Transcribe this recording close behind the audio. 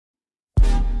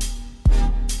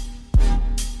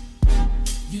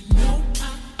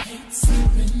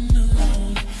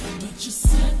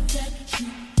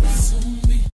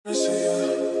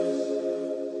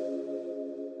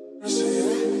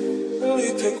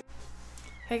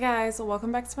Hey guys,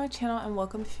 welcome back to my channel and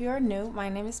welcome if you are new. My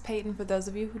name is Peyton for those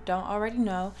of you who don't already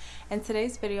know. In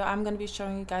today's video, I'm going to be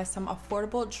showing you guys some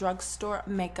affordable drugstore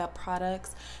makeup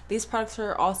products. These products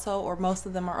are also, or most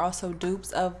of them are also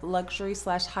dupes of luxury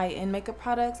slash high-end makeup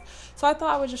products. So I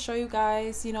thought I would just show you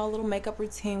guys, you know, a little makeup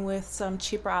routine with some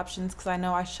cheaper options because I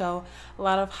know I show a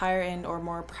lot of higher end or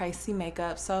more pricey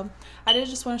makeup. So I did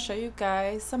just want to show you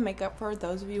guys some makeup for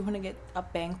those of you who want to get a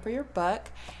bang for your buck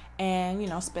and, you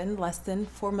know, spend less than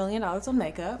 $4 million on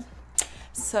makeup.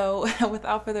 So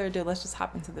without further ado, let's just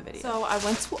hop into the video. So I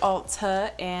went to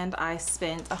Ulta and I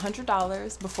spent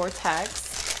 $100 before tax.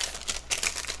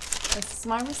 This is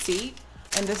my receipt,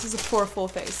 and this is for a full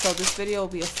face. So this video will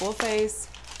be a full face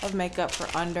of makeup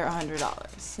for under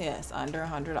 $100. Yes, under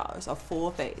 $100, a full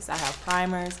face. I have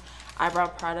primers, eyebrow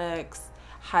products,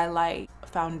 highlight,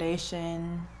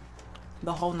 foundation,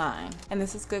 the whole nine. And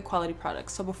this is good quality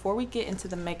products. So before we get into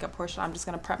the makeup portion, I'm just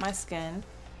gonna prep my skin.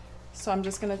 So I'm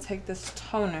just gonna take this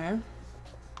toner.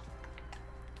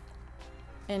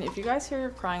 And if you guys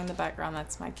hear crying in the background,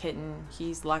 that's my kitten.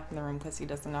 He's locked in the room because he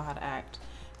doesn't know how to act.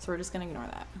 So we're just gonna ignore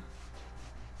that.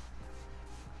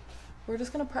 We're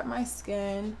just gonna prep my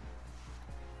skin.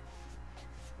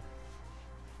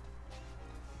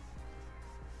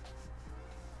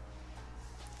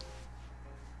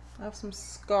 I have some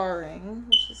scarring,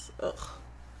 which is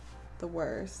the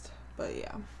worst, but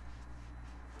yeah.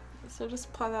 So just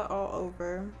apply that all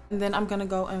over. And then I'm gonna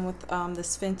go in with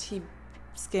this Fenty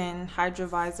Skin Hydra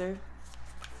Visor.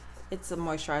 It's a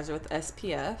moisturizer with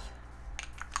SPF.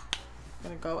 I'm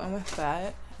gonna go in with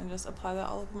that and just apply that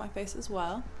all over my face as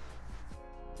well.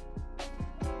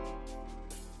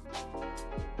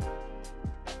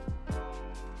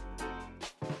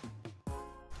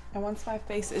 And once my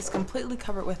face is completely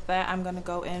covered with that, I'm gonna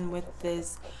go in with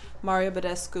this Mario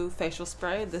Badescu facial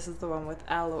spray. This is the one with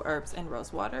aloe, herbs, and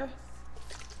rose water.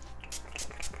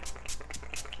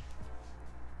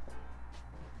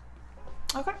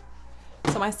 Okay,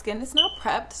 so my skin is now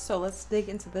prepped, so let's dig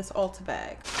into this Ulta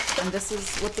bag. And this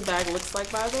is what the bag looks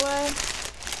like, by the way.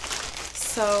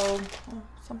 So, oh,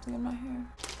 something in my hair.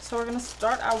 So we're gonna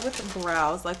start out with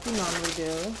brows like we normally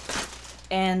do.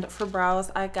 And for brows,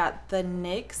 I got the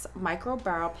NYX Micro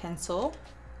Brow Pencil.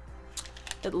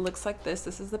 It looks like this.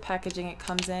 This is the packaging it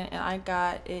comes in, and I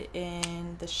got it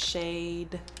in the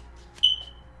shade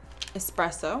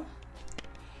Espresso.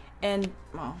 And,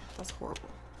 oh, that's horrible.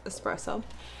 Espresso.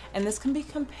 And this can be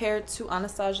compared to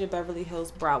Anastasia Beverly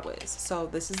Hills Brow Wiz. So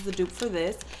this is the dupe for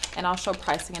this, and I'll show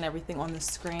pricing and everything on the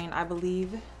screen. I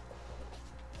believe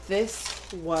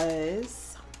this was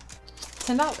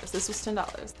 $10. This was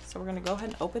 $10. So we're gonna go ahead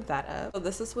and open that up. So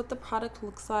this is what the product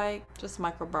looks like. Just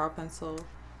micro brow pencil.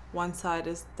 One side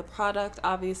is the product,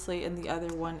 obviously, and the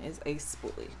other one is a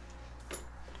spoolie.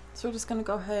 So we're just gonna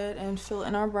go ahead and fill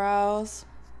in our brows.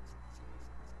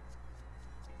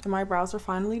 And my brows are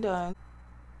finally done.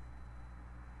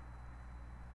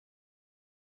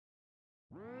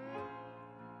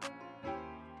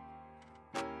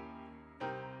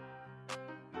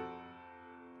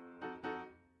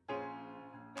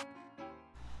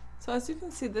 So as you can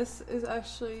see, this is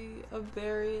actually a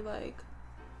very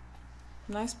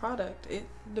nice product. It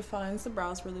defines the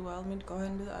brows really well. Let me go ahead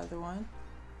and do the other one.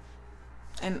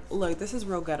 And look, this is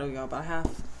real ghetto, y'all, but I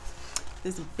have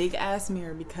this big ass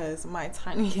mirror because my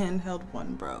tiny handheld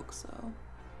one broke, so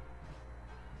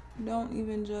don't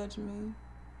even judge me.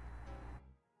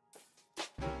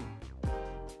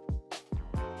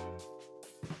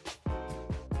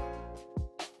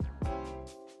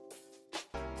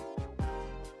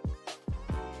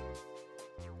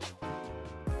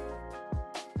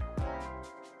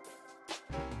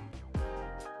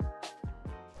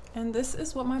 And this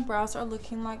is what my brows are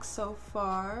looking like so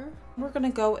far. We're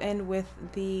gonna go in with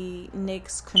the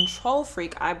NYX Control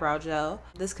Freak Eyebrow Gel.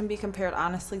 This can be compared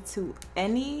honestly to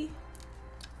any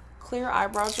clear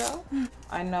eyebrow gel.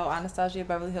 I know Anastasia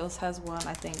Beverly Hills has one.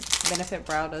 I think Benefit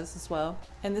Brow does as well.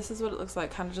 And this is what it looks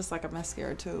like, kind of just like a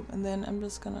mascara tube. And then I'm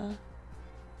just gonna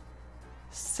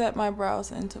set my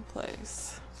brows into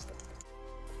place.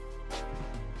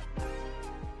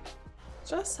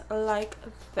 Just like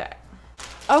that.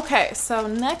 Okay, so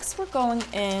next we're going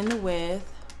in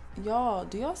with, y'all,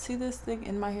 do y'all see this thing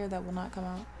in my hair that will not come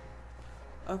out?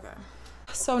 Okay.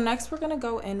 So next we're gonna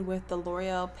go in with the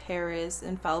L'Oreal Paris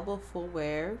Infallible Full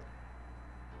Wear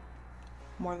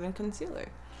More Than Concealer.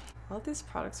 All of these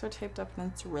products are taped up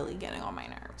and it's really getting on my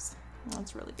nerves.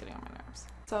 It's really getting on my nerves.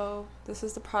 So this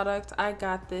is the product. I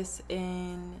got this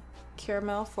in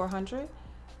Caramel 400.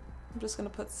 I'm just gonna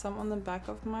put some on the back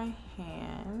of my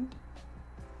hand,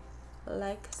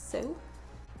 like so.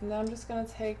 And then I'm just gonna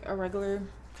take a regular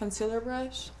concealer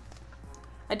brush.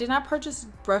 I did not purchase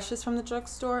brushes from the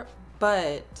drugstore,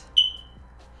 but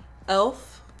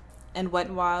Elf and Wet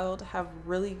n Wild have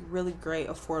really, really great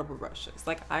affordable brushes.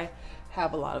 Like, I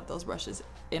have a lot of those brushes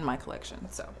in my collection,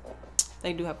 so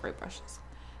they do have great brushes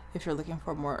if you're looking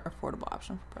for a more affordable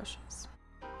option for brushes.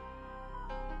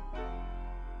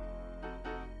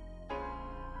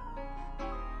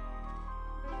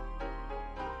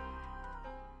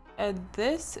 And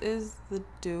this is the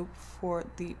dupe for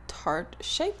the Tarte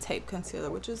Shape Tape Concealer,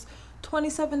 which is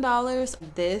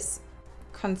 $27. This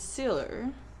concealer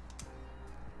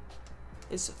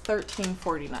is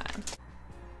 $13.49.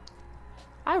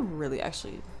 I really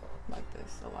actually like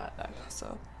this a lot,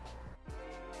 so.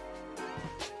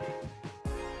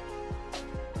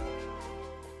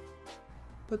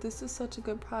 But this is such a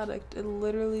good product. It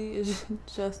literally is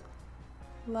just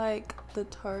like the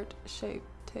Tarte Shape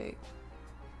Tape.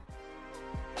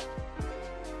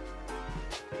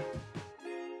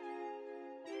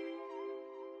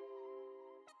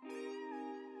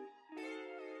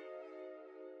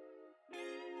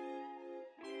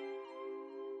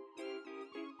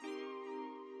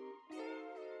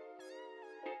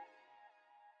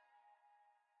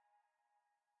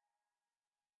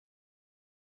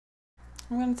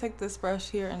 I'm gonna take this brush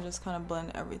here and just kind of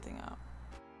blend everything out.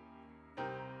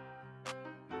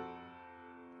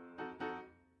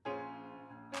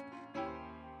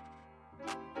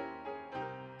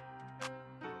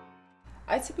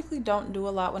 I typically don't do a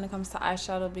lot when it comes to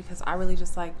eyeshadow because I really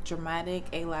just like dramatic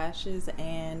eyelashes,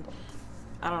 and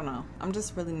I don't know, I'm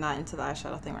just really not into the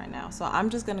eyeshadow thing right now. So I'm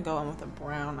just gonna go in with a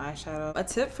brown eyeshadow. A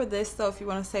tip for this though, if you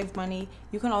want to save money,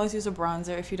 you can always use a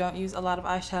bronzer. If you don't use a lot of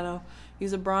eyeshadow,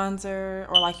 use a bronzer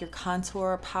or like your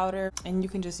contour powder, and you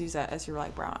can just use that as your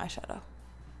like brown eyeshadow.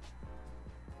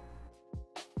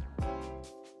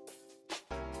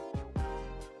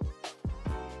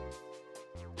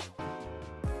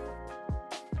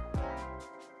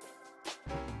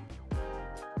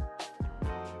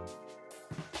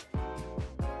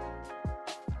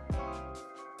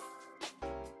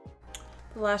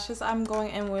 The lashes I'm going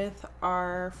in with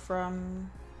are from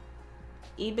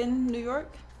Eben, New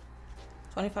York,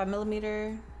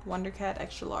 25mm Wondercat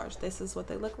extra large. This is what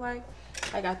they look like.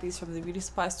 I got these from the beauty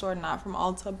supply store, not from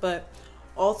Ulta, but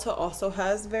Ulta also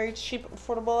has very cheap,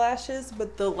 affordable lashes,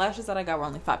 but the lashes that I got were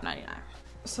only $5.99.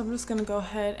 So I'm just gonna go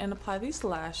ahead and apply these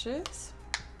lashes.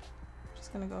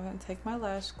 Just gonna go ahead and take my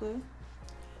lash glue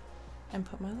and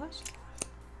put my lashes on.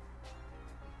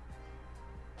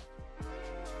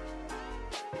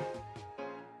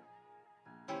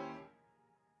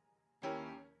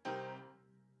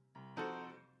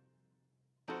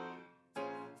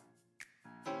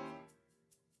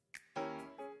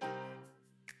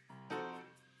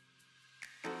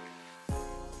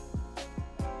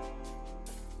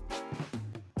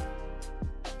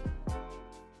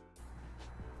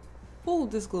 Ooh,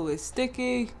 this glue is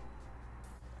sticky.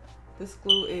 This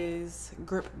glue is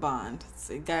grip bond.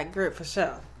 So it got grip for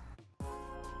sure.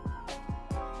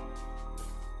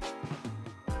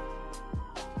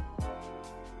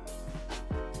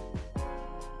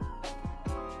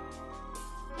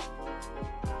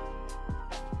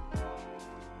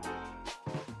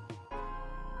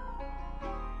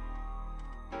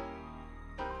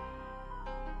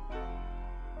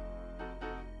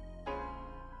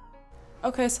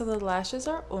 Okay, so the lashes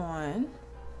are on,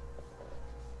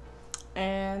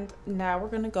 and now we're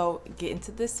gonna go get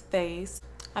into this face.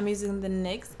 I'm using the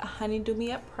NYX Honeydew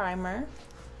Me Up Primer.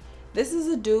 This is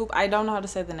a dupe. I don't know how to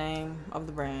say the name of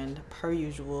the brand, per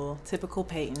usual, typical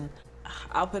Peyton.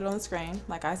 I'll put it on the screen,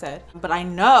 like I said, but I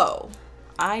know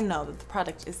that the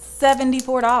product is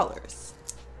 $74,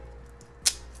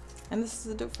 and this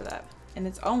is a dupe for that. And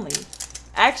it's only,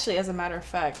 actually, as a matter of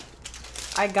fact,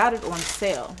 I got it on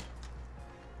sale.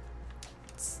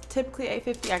 Typically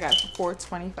 $8.50, I got it for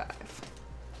 $4.25.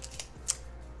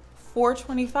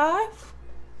 $4.25,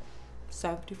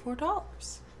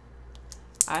 $74.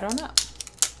 I don't know,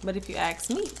 but if you ask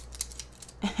me,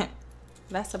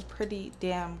 that's a pretty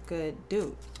damn good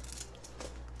dupe.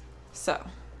 So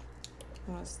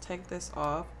let's take this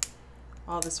off.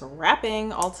 All this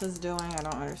wrapping Ulta's doing, I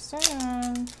don't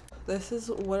understand. This is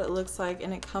what it looks like,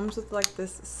 and it comes with like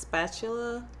this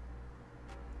spatula.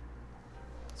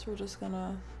 So we're just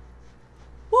gonna,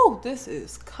 woo, this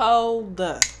is cold.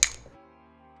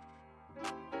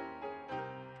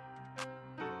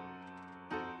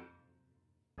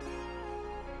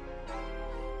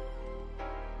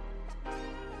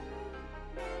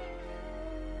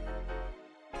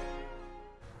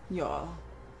 Y'all,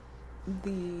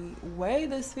 the way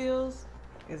this feels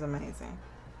is amazing.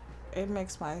 It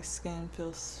makes my skin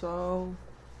feel so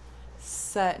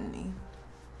satiny.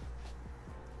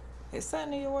 Is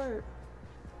satiny a word?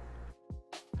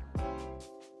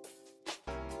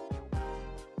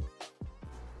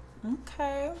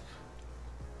 Okay.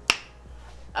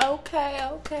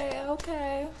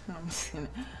 Okay. No, I'm just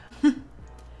kidding.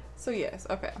 So yes,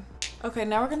 okay. Okay,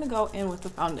 now we're gonna go in with the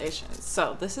foundation.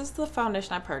 So this is the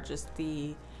foundation I purchased,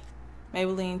 the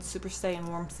Maybelline Super Stay and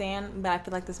Warm Sand, but I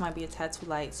feel like this might be a tad too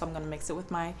light, so I'm gonna mix it with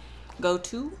my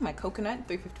go-to, my Coconut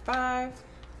 355,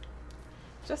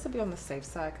 just to be on the safe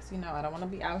side, because you know I don't want to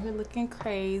be out here looking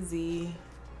crazy.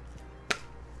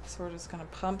 So we're just gonna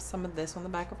pump some of this on the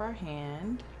back of our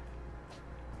hand.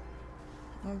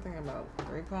 I'm thinking about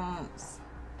 3 pumps.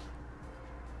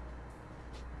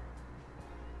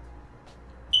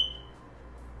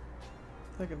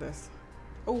 Look at this.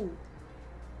 Oh,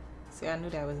 see, I knew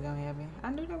that was gonna happen.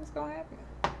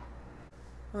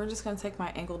 We're just gonna take my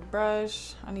angled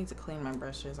brush. I need to clean my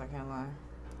brushes, I can't lie.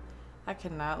 I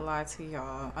cannot lie to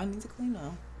y'all. I need to clean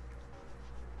them.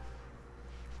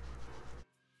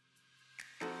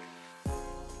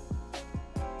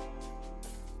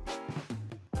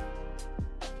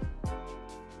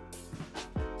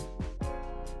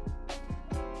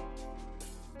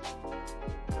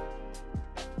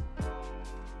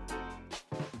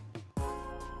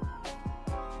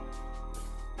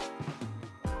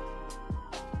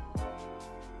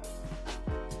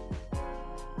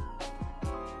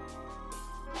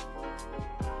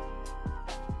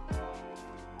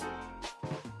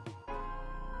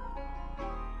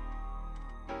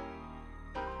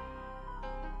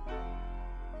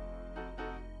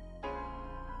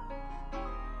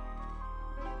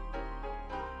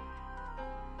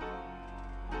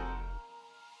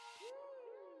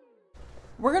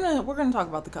 We're gonna talk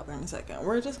about the color in a second.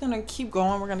 We're just gonna keep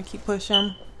going. We're gonna keep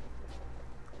pushing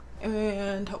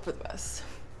and hope for the best.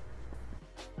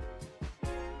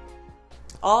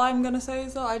 All I'm gonna say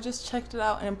is though, I just checked it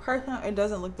out and in person it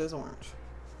doesn't look this orange.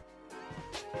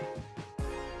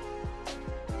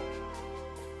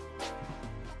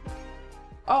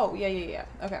 Oh yeah.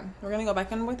 Okay, we're gonna go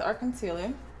back in with our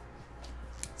concealer.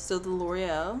 Still the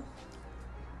L'Oreal.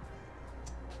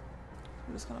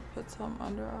 I'm just gonna put some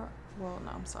under our, well,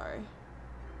 no, I'm sorry.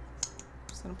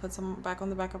 Just gonna put some back on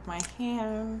the back of my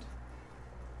hand.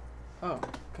 Oh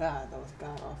God, that was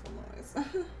god awful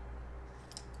noise.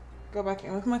 Go back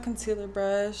in with my concealer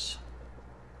brush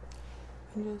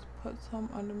and just put some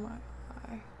under my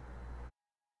eye.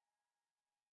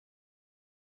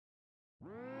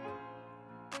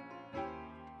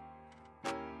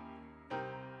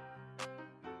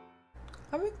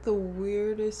 I make the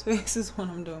weirdest faces when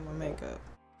I'm doing my makeup.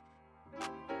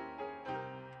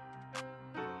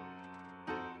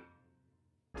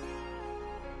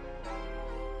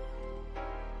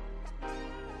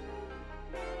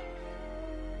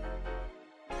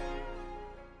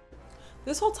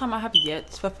 This whole time I have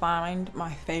yet to find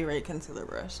my favorite concealer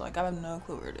brush. Like, I have no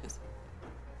clue where it is.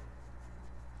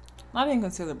 Not even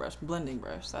concealer brush, blending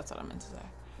brush. That's what I meant to say.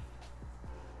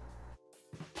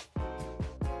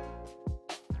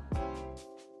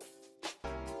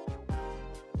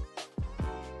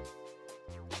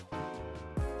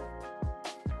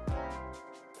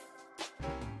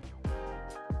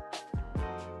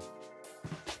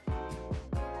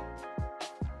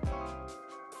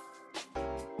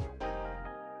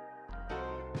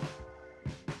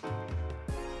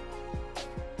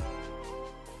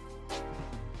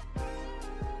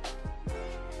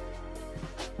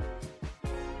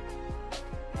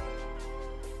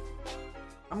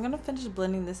 I'm gonna finish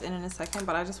blending this in a second,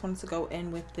 but I just wanted to go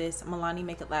in with this Milani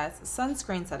Make It Last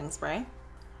sunscreen setting spray.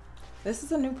 This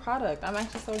is a new product. I'm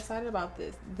actually so excited about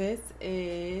this. This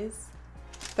is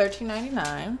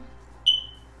 $13.99.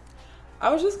 I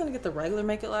was just gonna get the regular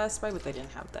Make It Last spray, but they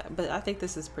didn't have that. But I think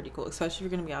this is pretty cool, especially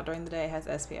if you're gonna be out during the day. It has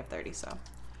SPF 30, so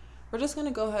we're just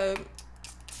gonna go ahead.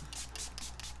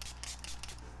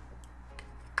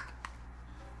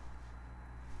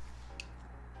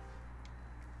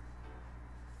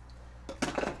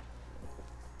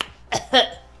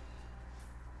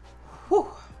 Whew.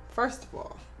 First of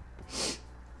all,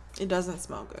 it doesn't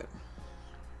smell good.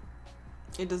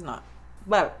 It does not.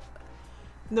 But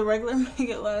the regular Make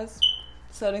It Last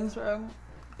setting spray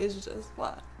is just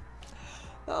flat.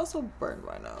 That also burned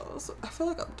my nose. I feel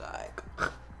like I'm dying.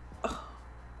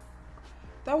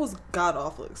 That was god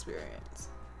awful experience.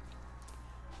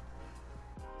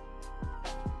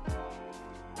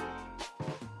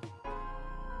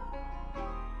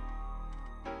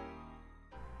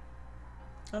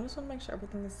 I just want to make sure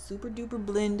everything is super duper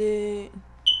blended.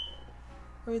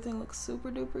 Everything looks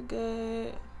super duper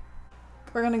good.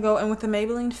 We're gonna go in with the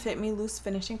Maybelline Fit Me Loose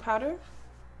Finishing Powder.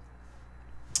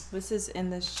 This is in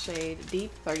the shade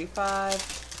Deep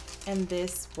 35, and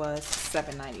this was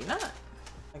 $7.99.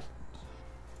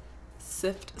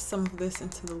 Sift some of this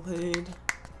into the lid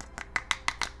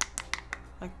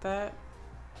like that,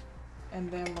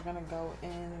 and then we're gonna go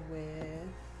in with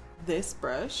this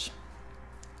brush.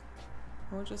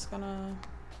 We're just gonna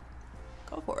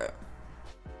go for it.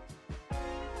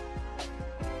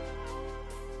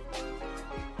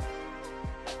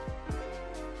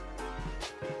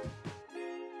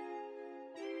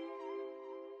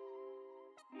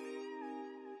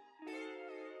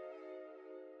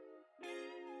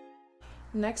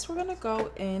 Next, we're gonna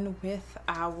go in with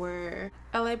our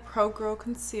LA Pro Girl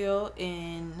Conceal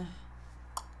in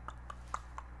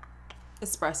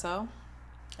Espresso.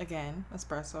 Again,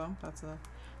 Espresso, that's a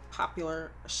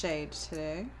popular shade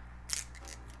today.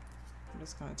 I'm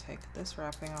just gonna take this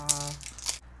wrapping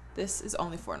off. This is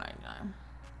only $4.99.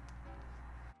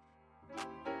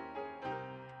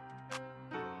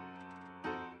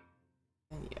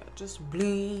 And yeah, just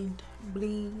blend,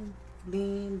 blend,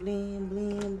 blend, blend,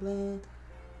 blend, blend.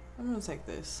 I'm gonna take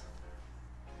this.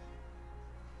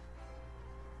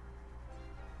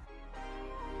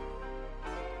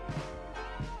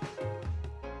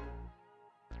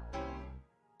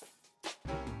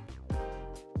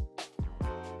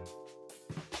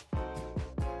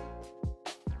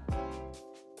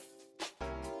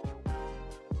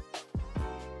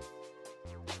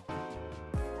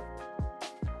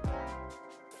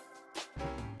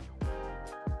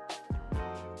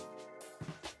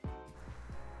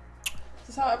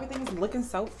 This is how everything is looking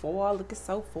so far, looking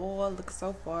so far, looking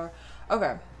so far.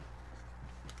 Okay,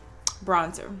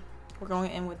 bronzer. We're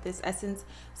going in with this Essence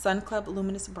Sun Club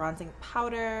Luminous Bronzing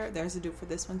Powder. There's a dupe for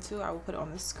this one too. I will put it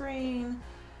on the screen.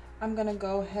 I'm gonna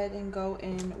go ahead and go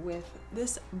in with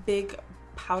this big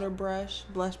powder brush,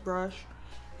 blush brush,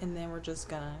 and then we're just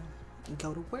gonna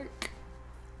go to work.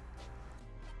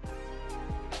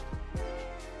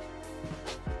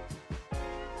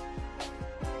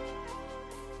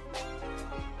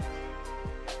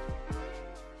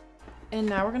 And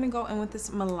now we're gonna go in with this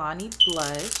Milani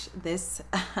blush. This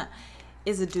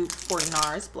is a dupe for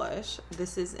NARS blush.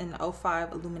 This is an 05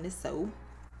 Luminoso.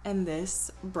 And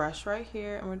this brush right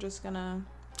here, and we're just gonna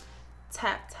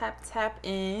tap, tap, tap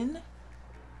in.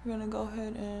 We're gonna go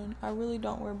ahead and, I really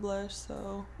don't wear blush,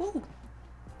 so, woo.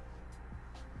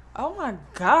 Oh my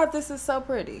God, this is so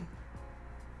pretty.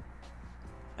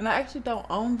 And I actually don't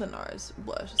own the NARS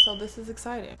blush, so this is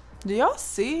exciting. Do y'all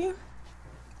see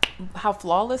how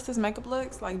flawless this makeup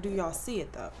looks? Like, do y'all see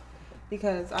it though?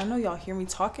 Because I know y'all hear me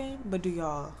talking, but do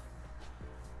y'all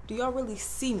really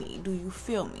see me? Do you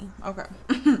feel me? Okay.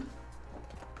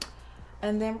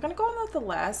 And then we're gonna go on with the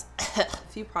last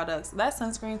few products. That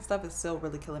sunscreen stuff is still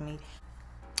really killing me.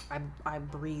 I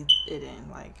breathed it in.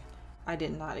 Like, I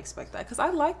did not expect that, because I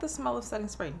like the smell of setting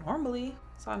spray normally,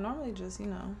 so I normally just, you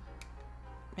know,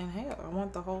 inhale. I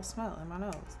want the whole smell in my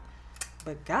nose,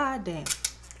 but god damn,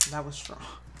 that was strong.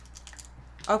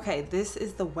 Okay, this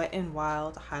is the Wet n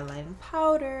Wild highlighting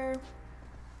powder.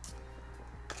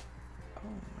 Oh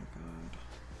my god.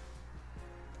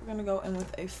 We're gonna go in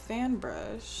with a fan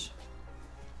brush.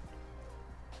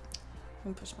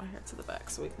 I'm gonna push my hair to the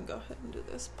back so we can go ahead and do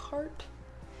this part.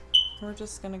 We're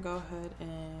just gonna go ahead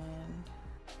and,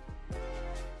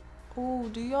 oh,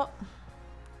 do y'all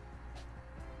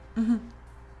do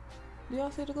y'all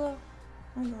see the glow?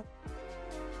 Oh my god.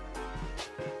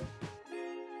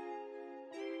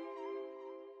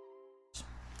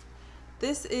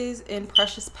 This is in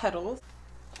Precious Petals.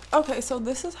 Okay, so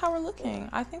this is how we're looking.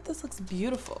 I think this looks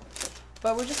beautiful.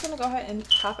 But we're just gonna go ahead and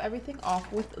top everything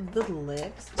off with the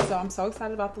lips. So I'm so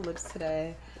excited about the lips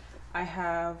today. I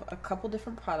have a couple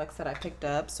different products that I picked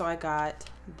up. So I got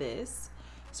this.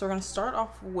 So we're gonna start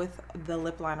off with the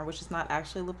lip liner, which is not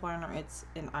actually a lip liner, it's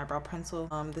an eyebrow pencil.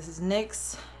 This is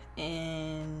NYX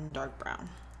in dark brown.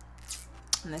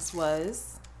 And this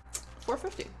was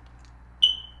 $4.50.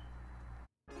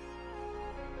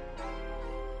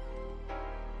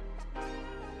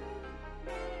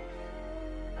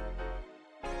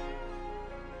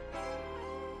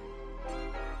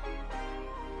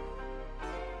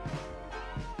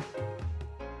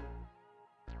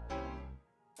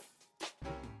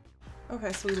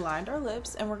 Okay, so we lined our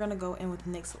lips, and we're gonna go in with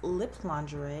NYX Lip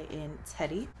Lingerie in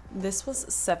Teddy. This was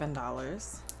 $7.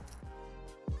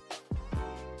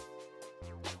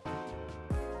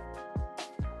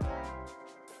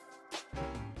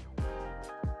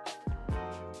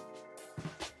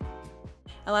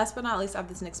 And last but not least, I have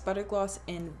this NYX Butter Gloss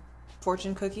in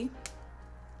Fortune Cookie.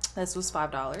 This was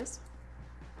 $5.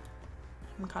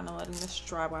 I'm kind of letting this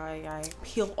dry while I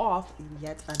peel off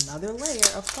yet another layer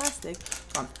of plastic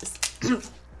from this.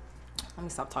 Let me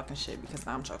stop talking shit because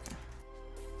now I'm choking.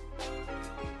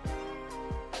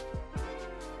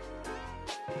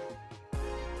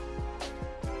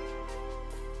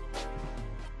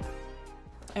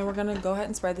 And we're gonna go ahead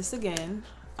and spray this again,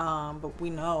 but we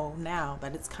know now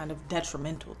that it's kind of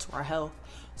detrimental to our health,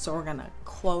 so we're gonna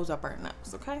close up our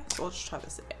nose, okay? So let's try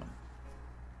this again.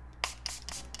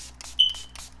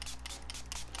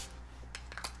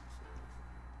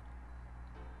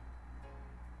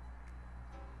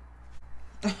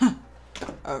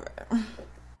 Okay.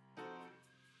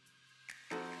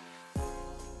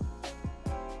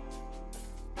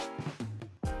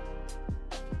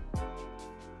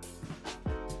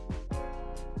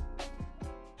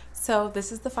 So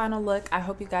this is the final look. I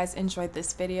hope you guys enjoyed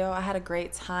this video. I had a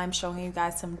great time showing you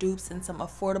guys some dupes and some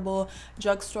affordable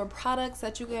drugstore products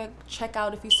that you can check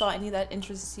out if you saw any that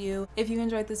interests you. If you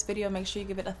enjoyed this video, make sure you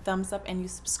give it a thumbs up and you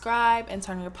subscribe and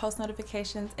turn on your post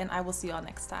notifications, and I will see y'all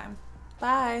next time.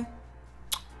 Bye.